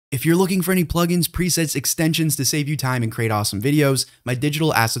If you're looking for any plugins, presets, extensions to save you time and create awesome videos, my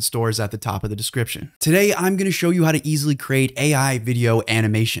digital asset store is at the top of the description. Today, I'm going to show you how to easily create AI video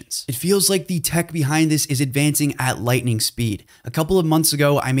animations. It feels like the tech behind this is advancing at lightning speed. A couple of months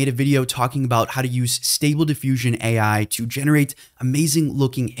ago, I made a video talking about how to use Stable Diffusion AI to generate amazing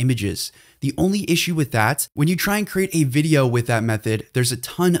looking images. The only issue with that, when you try and create a video with that method, there's a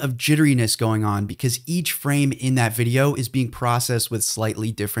ton of jitteriness going on because each frame in that video is being processed with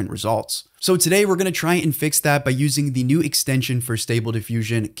slightly different results. So today we're going to try and fix that by using the new extension for Stable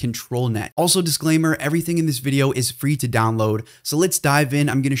Diffusion, ControlNet. Also, disclaimer, everything in this video is free to download. So let's dive in.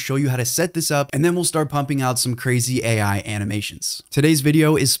 I'm going to show you how to set this up and then we'll start pumping out some crazy AI animations. Today's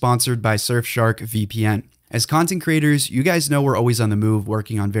video is sponsored by Surfshark VPN. As content creators, you guys know we're always on the move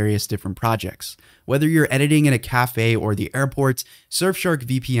working on various different projects. Whether you're editing in a cafe or the airport, Surfshark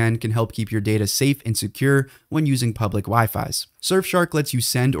VPN can help keep your data safe and secure when using public Wi-Fis. Surfshark lets you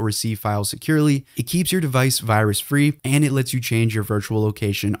send or receive files securely, it keeps your device virus-free, and it lets you change your virtual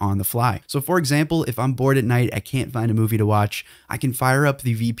location on the fly. So for example, if I'm bored at night, I can't find a movie to watch, I can fire up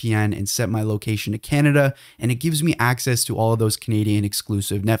the VPN and set my location to Canada, and it gives me access to all of those Canadian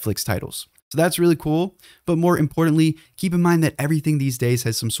exclusive Netflix titles. So that's really cool, but more importantly, keep in mind that everything these days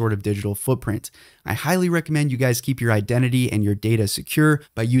has some sort of digital footprint. I highly recommend you guys keep your identity and your data secure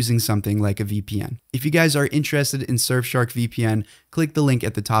by using something like a VPN. If you guys are interested in Surfshark VPN, click the link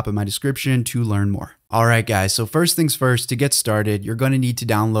at the top of my description to learn more. All right, guys, so first things first, to get started, you're going to need to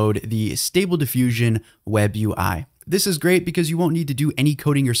download the Stable Diffusion Web UI. This is great because you won't need to do any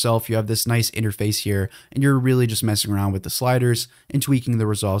coding yourself. You have this nice interface here and you're really just messing around with the sliders and tweaking the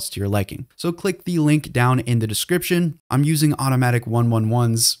results to your liking. So click the link down in the description. I'm using Automatic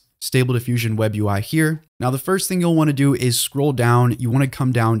 111's Stable Diffusion Web UI here. Now, the first thing you'll want to do is scroll down. You want to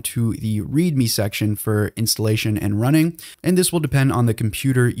come down to the README section for installation and running, and this will depend on the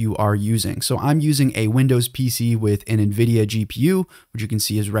computer you are using. So I'm using a Windows PC with an NVIDIA GPU, which you can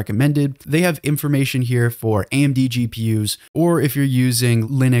see is recommended. They have information here for AMD GPUs, or if you're using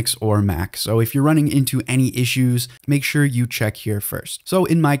Linux or Mac. So if you're running into any issues, make sure you check here first. So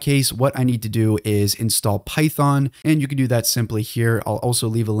in my case, what I need to do is install Python, and you can do that simply here. I'll also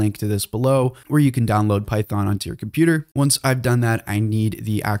leave a link to this below where you can download Python onto your computer. Once I've done that, I need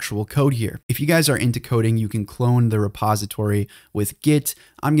the actual code here. If you guys are into coding, you can clone the repository with Git.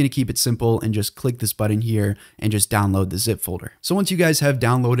 I'm going to keep it simple and just click this button here and just download the zip folder. So once you guys have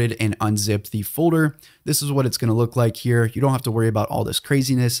downloaded and unzipped the folder, this is what it's going to look like here. You don't have to worry about all this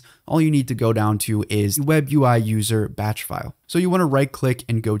craziness. All you need to go down to is the Web UI user batch file. So you want to right click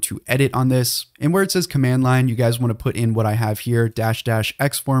and go to edit on this. And where it says command line, you guys want to put in what I have here,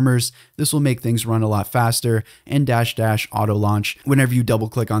 --xformers. This will make things run a lot faster, and -- auto launch. Whenever you double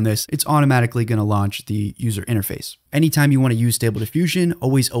click on this, it's automatically going to launch the user interface. Anytime you want to use Stable Diffusion,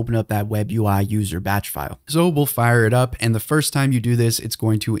 always open up that Web UI user batch file. So we'll fire it up, and the first time you do this, it's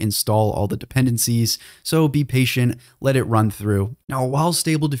going to install all the dependencies. So be patient, let it run through. Now, while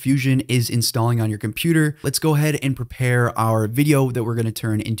Stable Diffusion is installing on your computer, let's go ahead and prepare our video that we're going to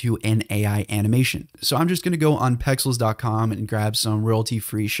turn into an AI animation. So I'm just going to go on pexels.com and grab some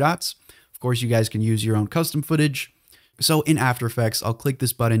royalty-free shots. Of course, you guys can use your own custom footage. So in After Effects, I'll click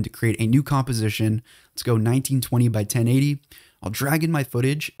this button to create a new composition. Let's go 1920 by 1080. I'll drag in my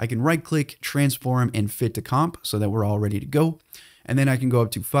footage. I can right click, transform, and fit to comp so that we're all ready to go. And then I can go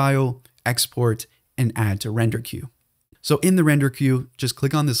up to File, Export, and Add to Render Queue. So in the render queue, just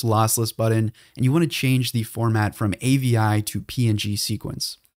click on this lossless button and you want to change the format from AVI to PNG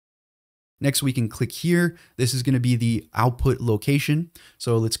sequence. Next, we can click here. This is going to be the output location.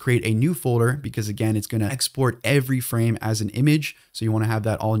 So let's create a new folder because again, it's going to export every frame as an image. So you want to have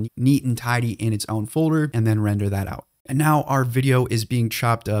that all neat and tidy in its own folder and then render that out. And now our video is being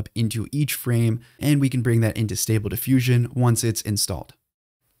chopped up into each frame and we can bring that into Stable Diffusion once it's installed.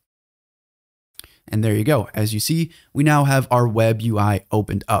 And there you go. As you see, we now have our web UI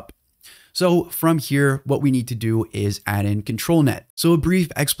opened up. So from here, what we need to do is add in ControlNet. So a brief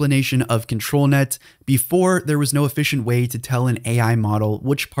explanation of ControlNet. Before, there was no efficient way to tell an AI model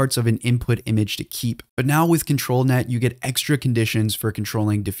which parts of an input image to keep. But now with ControlNet, you get extra conditions for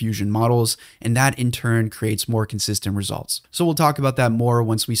controlling diffusion models, and that in turn creates more consistent results. So we'll talk about that more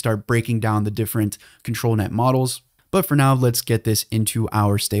once we start breaking down the different ControlNet models. But for now, let's get this into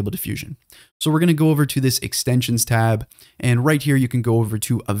our Stable Diffusion. So we're going to go over to this Extensions tab, and right here you can go over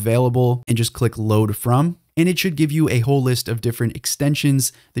to Available and just click Load From, and it should give you a whole list of different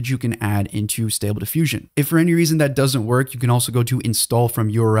extensions that you can add into Stable Diffusion. If for any reason that doesn't work, you can also go to Install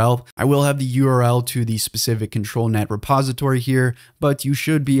from URL. I will have the URL to the specific ControlNet repository here, but you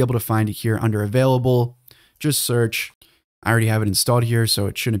should be able to find it here under Available. Just search I already have it installed here, so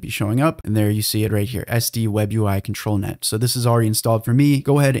it shouldn't be showing up. And there you see it right here, SD Web UI Control Net. So this is already installed for me.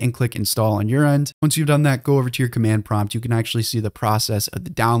 Go ahead and click install on your end. Once you've done that, go over to your command prompt. You can actually see the process of the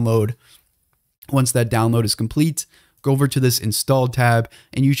download. Once that download is complete, go over to this install tab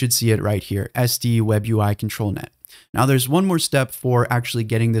and you should see it right here, SD Web UI Control Net. Now there's one more step for actually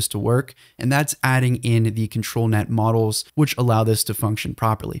getting this to work, and that's adding in the control net models, which allow this to function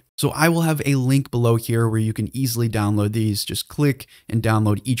properly. So I will have a link below here where you can easily download these. Just click and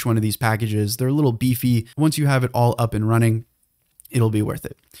download each one of these packages. They're a little beefy. Once you have it all up and running, it'll be worth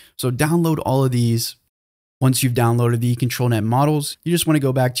it. So download all of these. Once you've downloaded the control net models, you just want to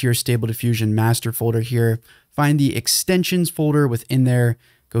go back to your Stable Diffusion master folder here, find the extensions folder within there,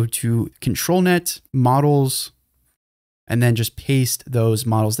 go to control net models, and then just paste those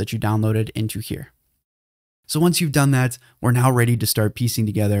models that you downloaded into here. So once you've done that, we're now ready to start piecing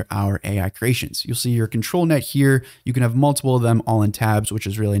together our AI creations. You'll see your control net here. You can have multiple of them all in tabs, which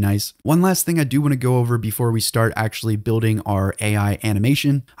is really nice. One last thing I do want to go over before we start actually building our AI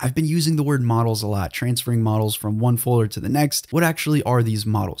animation. I've been using the word models a lot, transferring models from one folder to the next. What actually are these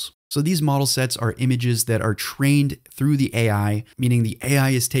models? So these model sets are images that are trained through the AI, meaning the AI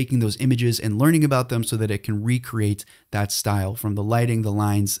is taking those images and learning about them so that it can recreate that style from the lighting, the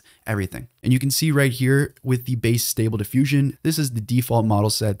lines, everything. And you can see right here with the base Stable Diffusion, this is the default model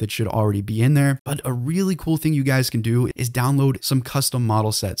set that should already be in there. But a really cool thing you guys can do is download some custom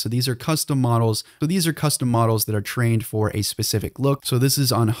model sets. So these are custom models. So these are custom models that are trained for a specific look. So this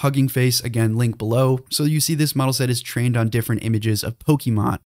is on Hugging Face, again, link below. So you see this model set is trained on different images of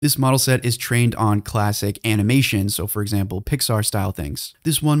Pokemon. This model set is trained on classic animation, so for example, Pixar style things.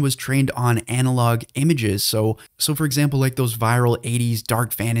 This one was trained on analog images, so for example, like those viral 80s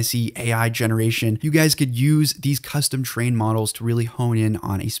dark fantasy AI generation, you guys could use these custom trained models to really hone in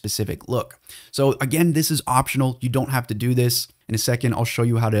on a specific look. So again, this is optional. You don't have to do this. In a second, I'll show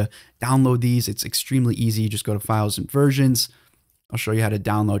you how to download these. It's extremely easy. Just go to Files and Versions. I'll show you how to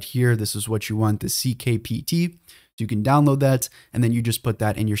download here. This is what you want, the CKPT. You can download that, and then you just put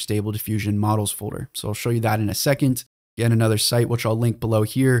that in your Stable Diffusion models folder. So I'll show you that in a second. Again, another site, which I'll link below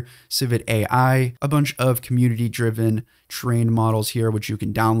here, Civet AI, a bunch of community-driven trained models here, which you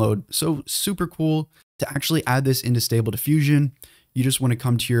can download. So super cool. To actually add this into Stable Diffusion, you just want to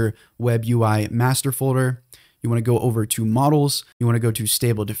come to your Web UI master folder. You want to go over to models, you want to go to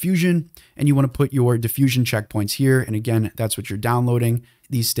Stable Diffusion, and you want to put your diffusion checkpoints here. And again, that's what you're downloading,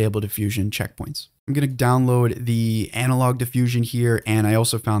 these Stable Diffusion checkpoints. I'm going to download the analog diffusion here. And I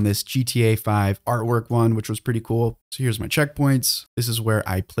also found this GTA 5 artwork one, which was pretty cool. So here's my checkpoints. This is where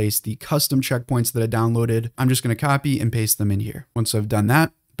I place the custom checkpoints that I downloaded. I'm just going to copy and paste them in here. Once I've done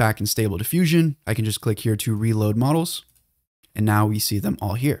that, back in Stable Diffusion, I can just click here to reload models. And now we see them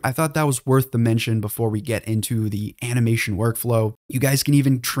all here. I thought that was worth the mention before we get into the animation workflow. You guys can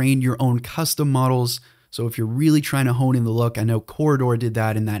even train your own custom models. So if you're really trying to hone in the look, I know Corridor did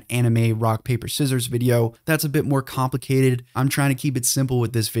that in that anime rock, paper, scissors video. That's a bit more complicated. I'm trying to keep it simple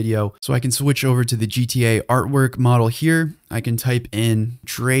with this video. So I can switch over to the GTA artwork model here. I can type in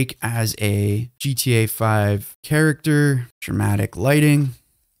Drake as a GTA 5 character, dramatic lighting,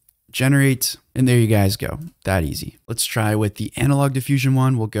 generate, and there you guys go. That easy. Let's try with the analog diffusion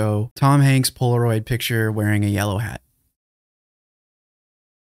one. We'll go Tom Hanks Polaroid picture wearing a yellow hat.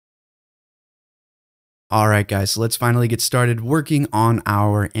 All right, guys, so let's finally get started working on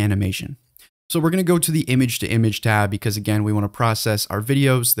our animation. So we're going to go to the image to image tab because again, we want to process our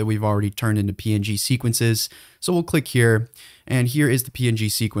videos that we've already turned into PNG sequences. So we'll click here and here is the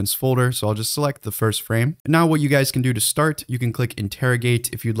PNG sequence folder. So I'll just select the first frame. Now what you guys can do to start, you can click interrogate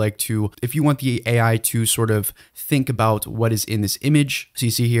if you'd like to, if you want the AI to sort of think about what is in this image. So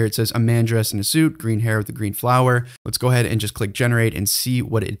you see here, it says a man dressed in a suit, green hair with a green flower. Let's go ahead and just click generate and see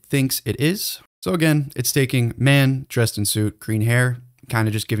what it thinks it is. So again, it's taking man dressed in suit, green hair, kind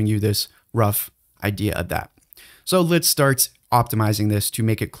of just giving you this rough idea of that. So let's start optimizing this to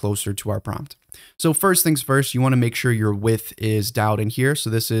make it closer to our prompt. So first things first, you want to make sure your width is dialed in here.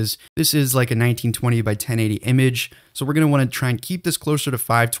 So this is like a 1920 by 1080 image. So we're going to want to try and keep this closer to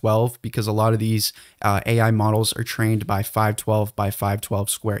 512 because a lot of these AI models are trained by 512 by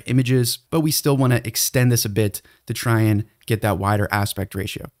 512 square images, but we still want to extend this a bit to try and get that wider aspect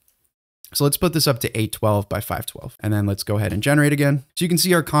ratio. So let's put this up to 812 by 512 and then let's go ahead and generate again. So you can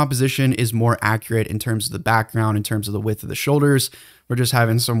see our composition is more accurate in terms of the background, in terms of the width of the shoulders. We're just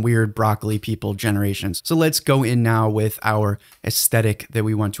having some weird broccoli people generations. So let's go in now with our aesthetic that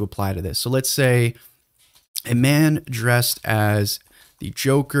we want to apply to this. So let's say a man dressed as the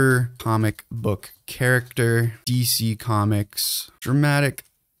Joker comic book character, DC Comics, dramatic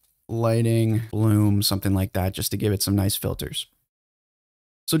lighting, bloom, something like that, just to give it some nice filters.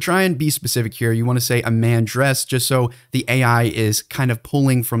 So try and be specific here. You want to say a man dressed, just so the AI is kind of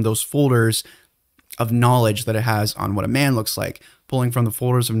pulling from those folders of knowledge that it has on what a man looks like, pulling from the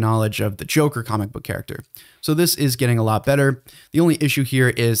folders of knowledge of the Joker comic book character. So this is getting a lot better. The only issue here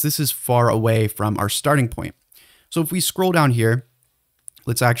is this is far away from our starting point. So if we scroll down here,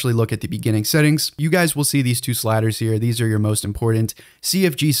 let's actually look at the beginning settings. You guys will see these two sliders here. These are your most important.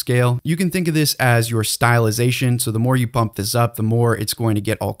 CFG scale. You can think of this as your stylization. So the more you bump this up, the more it's going to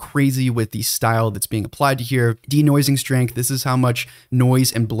get all crazy with the style that's being applied to here. Denoising strength. This is how much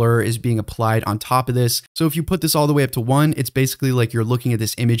noise and blur is being applied on top of this. So if you put this all the way up to 1, it's basically like you're looking at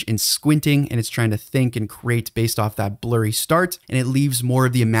this image and squinting, and it's trying to think and create based off that blurry start, and it leaves more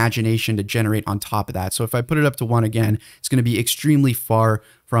of the imagination to generate on top of that. So if I put it up to 1 again, it's going to be extremely far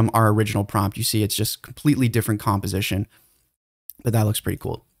from our original prompt. You see, it's just completely different composition, but that looks pretty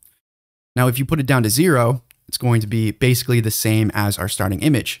cool. Now, if you put it down to 0, it's going to be basically the same as our starting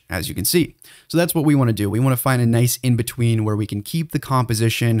image, as you can see. So that's what we want to do. We want to find a nice in-between where we can keep the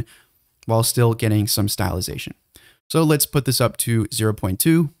composition while still getting some stylization. So let's put this up to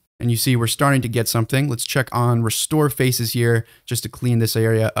 0.2. And you see we're starting to get something. Let's check on restore faces here just to clean this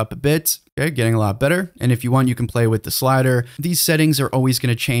area up a bit. Okay, getting a lot better. And if you want, you can play with the slider. These settings are always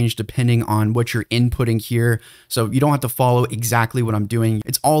going to change depending on what you're inputting here. So you don't have to follow exactly what I'm doing.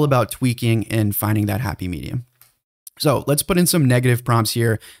 It's all about tweaking and finding that happy medium. So let's put in some negative prompts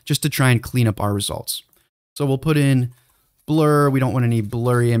here just to try and clean up our results. So we'll put in blur. We don't want any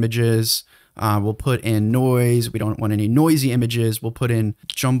blurry images. We'll put in noise. We don't want any noisy images. We'll put in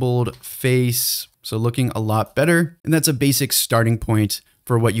jumbled face. So looking a lot better. And that's a basic starting point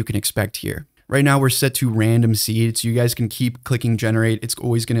for what you can expect here. Right now we're set to random seed. So you guys can keep clicking generate. It's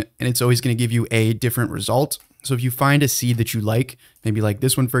always going to give you a different result. So if you find a seed that you like, maybe like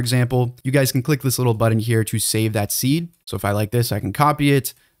this one, for example, you guys can click this little button here to save that seed. So if I like this, I can copy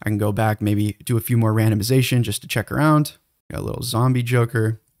it. I can go back, maybe do a few more randomization just to check around. Got a little zombie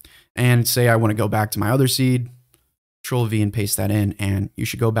Joker. And say I want to go back to my other seed, Control V and paste that in, and you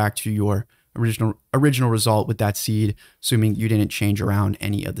should go back to your original result with that seed, assuming you didn't change around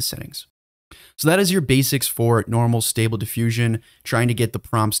any of the settings. So that is your basics for normal Stable Diffusion, trying to get the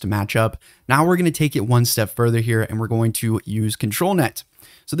prompts to match up. Now we're going to take it one step further here, and we're going to use ControlNet.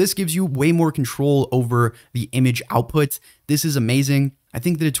 So this gives you way more control over the image output. This is amazing. I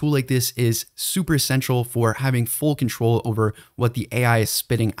think that a tool like this is super essential for having full control over what the AI is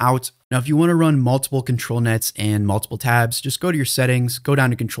spitting out. Now, if you want to run multiple control nets and multiple tabs, just go to your settings, go down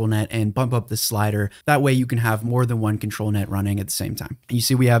to control net and bump up the slider. That way you can have more than one control net running at the same time. And you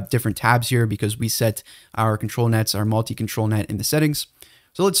see we have different tabs here because we set our control nets, our multi-control net in the settings.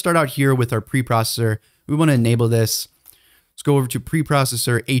 So let's start out here with our preprocessor. We want to enable this. Let's go over to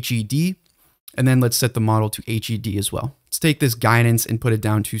preprocessor HED, and then let's set the model to HED as well. Let's take this guidance and put it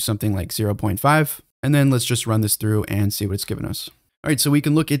down to something like 0.5, and then let's just run this through and see what it's given us. All right, so we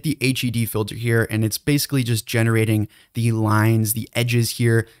can look at the HED filter here, and it's basically just generating the lines, the edges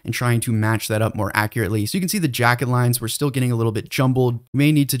here, and trying to match that up more accurately. So you can see the jacket lines, we're still getting a little bit jumbled. We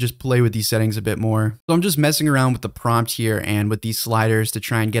may need to just play with these settings a bit more. So I'm just messing around with the prompt here and with these sliders to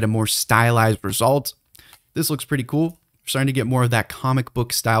try and get a more stylized result. This looks pretty cool. We're starting to get more of that comic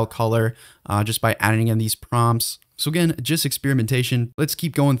book style color just by adding in these prompts. So again, just experimentation. Let's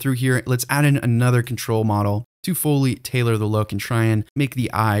keep going through here. Let's add in another control model to fully tailor the look and try and make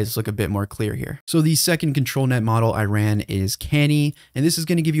the eyes look a bit more clear here. So the second control net model I ran is Canny, and this is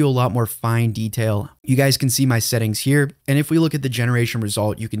going to give you a lot more fine detail. You guys can see my settings here. And if we look at the generation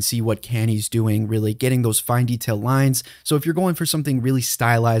result, you can see what Canny's doing, really getting those fine detail lines. So if you're going for something really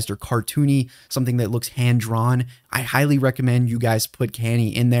stylized or cartoony, something that looks hand-drawn, I highly recommend you guys put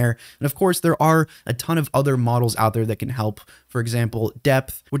Canny in there. And of course, there are a ton of other models out there that can help. For example,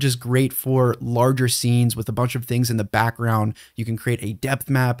 depth, which is great for larger scenes with a bunch of things in the background. You can create a depth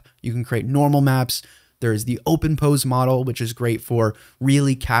map. You can create normal maps. There's the open pose model, which is great for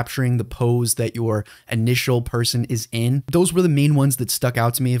really capturing the pose that your initial person is in. Those were the main ones that stuck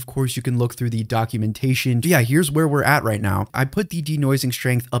out to me. Of course, you can look through the documentation. But yeah, here's where we're at right now. I put the denoising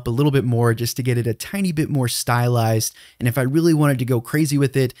strength up a little bit more just to get it a tiny bit more stylized. And if I really wanted to go crazy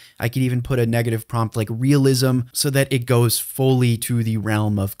with it, I could even put a negative prompt like realism so that it goes fully to the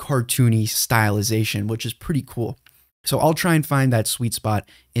realm of cartoony stylization, which is pretty cool. So I'll try and find that sweet spot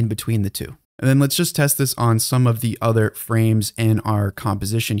in between the two. And then let's just test this on some of the other frames in our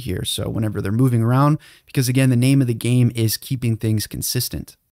composition here. So whenever they're moving around, because again, the name of the game is keeping things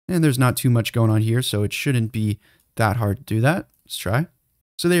consistent. And there's not too much going on here, so it shouldn't be that hard to do that. Let's try.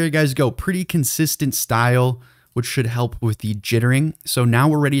 So there you guys go. Pretty consistent style which should help with the jittering. So now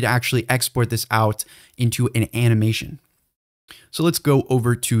we're ready to actually export this out into an animation. So let's go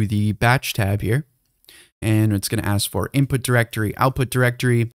over to the batch tab here, and it's going to ask for input directory, output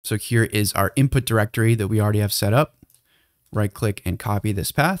directory. So here is our input directory that we already have set up. Right click and copy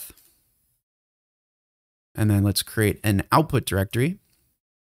this path. And then let's create an output directory.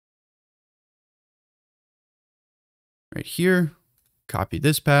 Right here, copy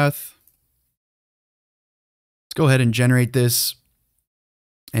this path. Let's go ahead and generate this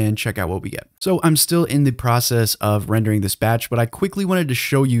and check out what we get. So I'm still in the process of rendering this batch, but I quickly wanted to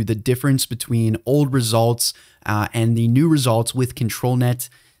show you the difference between old results and the new results with ControlNet.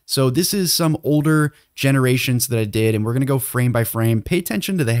 So this is some older generations that I did, and we're going to go frame by frame. Pay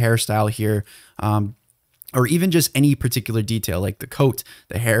attention to the hairstyle here, or even just any particular detail like the coat,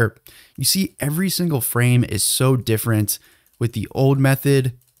 the hair. You see every single frame is so different with the old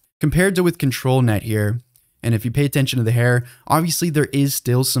method compared to with ControlNet here. And if you pay attention to the hair, obviously there is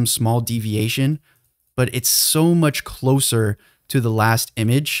still some small deviation, but it's so much closer to the last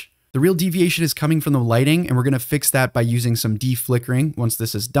image. The real deviation is coming from the lighting, and we're going to fix that by using some deflickering once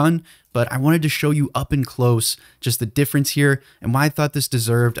this is done. But I wanted to show you up and close just the difference here and why I thought this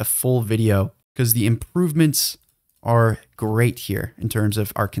deserved a full video, because the improvements are great here in terms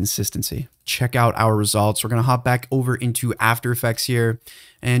of our consistency. Check out our results. We're going to hop back over into After Effects here.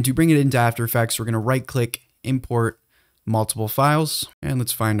 And to bring it into After Effects, we're going to right click, import multiple files, and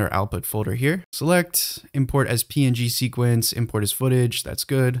let's find our output folder here. Select import as PNG sequence, import as footage. That's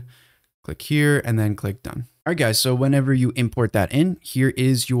good. Click here and then click done. All right, guys. So whenever you import that in, here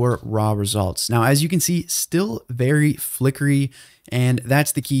is your raw results. Now, as you can see, still very flickery, and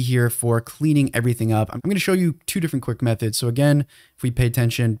that's the key here for cleaning everything up. I'm going to show you two different quick methods. So again, if we pay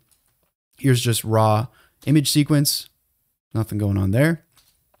attention, here's just raw image sequence. Nothing going on there.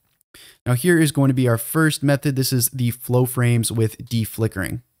 Now here is going to be our first method. This is the flow frames with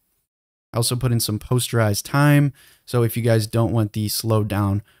deflickering. I also put in some posterized time. So if you guys don't want the slowed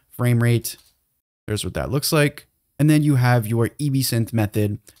down frame rate, there's what that looks like. And then you have your Ebsynth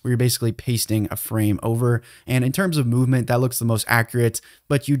method where you're basically pasting a frame over. And in terms of movement, that looks the most accurate,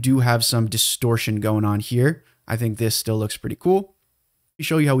 but you do have some distortion going on here. I think this still looks pretty cool. Let me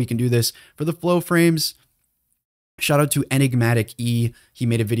show you how we can do this. For the flow frames, shout out to Enigmatic E. He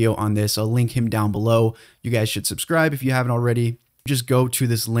made a video on this. I'll link him down below. You guys should subscribe if you haven't already. Just go to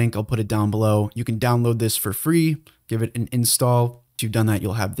this link. I'll put it down below. You can download this for free. Give it an install. Once you've done that,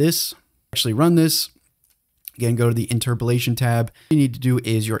 you'll have this. Actually run this. Again, go to the interpolation tab. What you need to do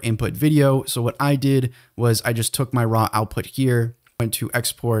is your input video. So what I did was I just took my raw output here, went to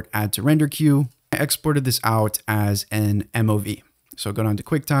export, add to render queue. I exported this out as an MOV. So go down to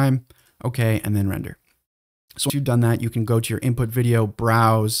QuickTime, okay, and then render. So once you've done that, you can go to your input video,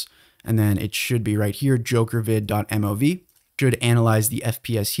 browse, and then it should be right here, jokervid.mov. Should analyze the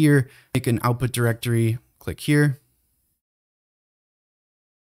FPS here, make an output directory, click here.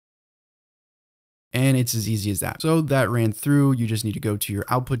 And it's as easy as that. So that ran through. You just need to go to your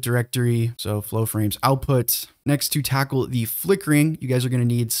output directory. So flow frames output. Next, to tackle the flickering, you guys are going to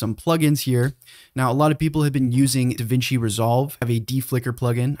need some plugins here. Now, a lot of people have been using DaVinci Resolve. I have a deflicker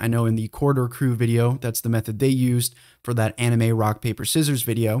plugin. I know in the Corridor Crew video, that's the method they used for that anime rock, paper, scissors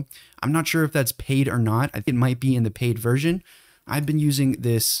video. I'm not sure if that's paid or not. I think it might be in the paid version. I've been using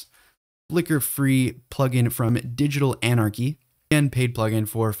this flicker-free plugin from Digital Anarchy. Again, paid plugin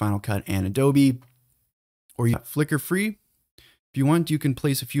for Final Cut and Adobe. Or you flicker free. If you want, you can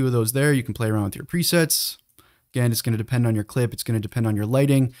place a few of those there. You can play around with your presets. Again, it's going to depend on your clip. It's going to depend on your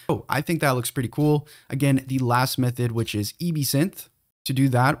lighting. Oh, I think that looks pretty cool. Again, the last method, which is Ebsynth. To do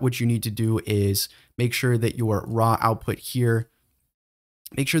that, what you need to do is make sure that your raw output here,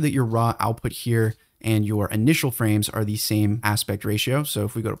 and your initial frames are the same aspect ratio. So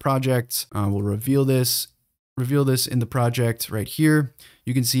if we go to projects, we'll reveal this in the project right here.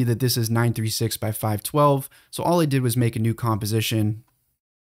 You can see that this is 936 by 512. So all I did was make a new composition,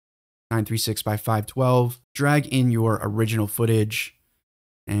 936 by 512, drag in your original footage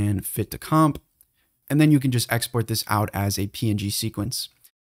and fit to comp. And then you can just export this out as a PNG sequence.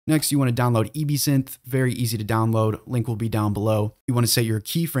 Next, you want to download Ebsynth. Very easy to download. Link will be down below. You want to set your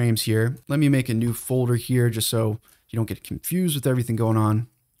keyframes here. Let me make a new folder here just so you don't get confused with everything going on.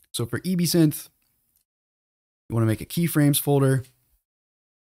 So for Ebsynth, you want to make a keyframes folder.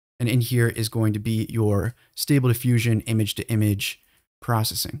 And in here is going to be your Stable Diffusion image to image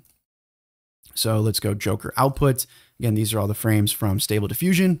processing. So let's go Joker output. Again, these are all the frames from Stable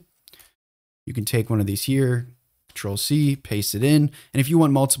Diffusion. You can take one of these here, Control C, paste it in. And if you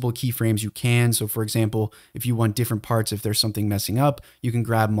want multiple keyframes, you can. So for example, if you want different parts, if there's something messing up, you can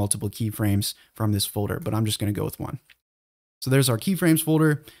grab multiple keyframes from this folder, but I'm just going to go with one. So there's our keyframes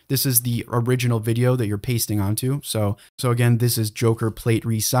folder. This is the original video that you're pasting onto. So again, this is Joker plate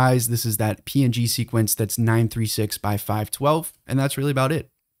resize. This is that PNG sequence that's 936 by 512. And that's really about it.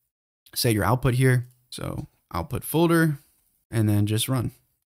 Set your output here. So output folder, and then just run.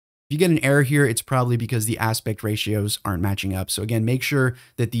 If you get an error here, it's probably because the aspect ratios aren't matching up. So again, make sure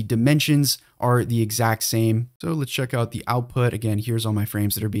that the dimensions are the exact same. So let's check out the output. Again, here's all my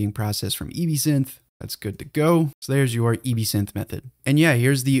frames that are being processed from Ebsynth. That's good to go. So there's your Ebsynth method. And yeah,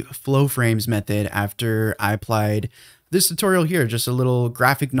 here's the flow frames method after I applied this tutorial here, just a little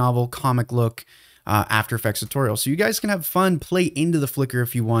graphic novel comic look After Effects tutorial. So you guys can have fun, play into the flicker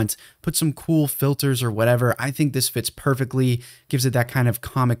if you want, put some cool filters or whatever. I think this fits perfectly, gives it that kind of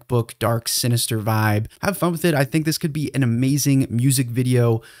comic book, dark, sinister vibe. Have fun with it. I think this could be an amazing music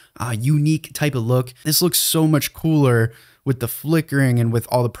video, unique type of look. This looks so much cooler with the flickering and with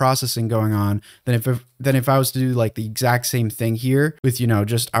all the processing going on than if I was to do like the exact same thing here with,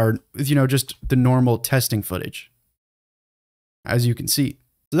 just the normal testing footage, as you can see.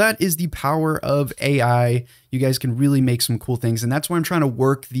 So that is the power of AI. You guys can really make some cool things. And that's why I'm trying to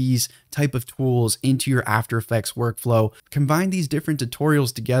work these type of tools into your After Effects workflow. Combine these different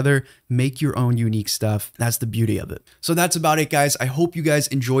tutorials together, make your own unique stuff. That's the beauty of it. So that's about it, guys. I hope you guys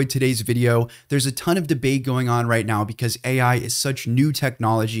enjoyed today's video. There's a ton of debate going on right now because AI is such new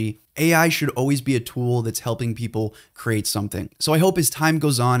technology. AI should always be a tool that's helping people create something. So I hope as time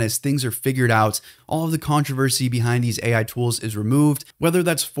goes on, as things are figured out, all of the controversy behind these AI tools is removed, whether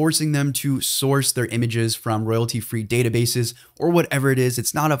that's forcing them to source their images from royalty-free databases or whatever it is.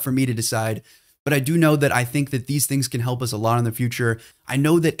 It's not up for me to decide. But I do know that I think that these things can help us a lot in the future. I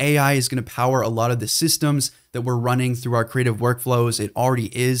know that AI is going to power a lot of the systems that we're running through our creative workflows. It already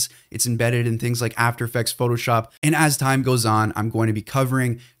is. It's embedded in things like After Effects, Photoshop. And as time goes on, I'm going to be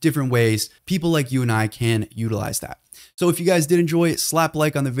covering different ways people like you and I can utilize that. So if you guys did enjoy, slap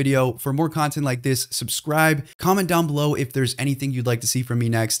like on the video. For more content like this, subscribe, comment down below if there's anything you'd like to see from me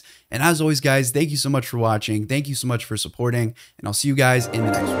next. And as always, guys, thank you so much for watching. Thank you so much for supporting, and I'll see you guys in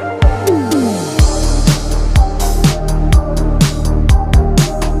the next one.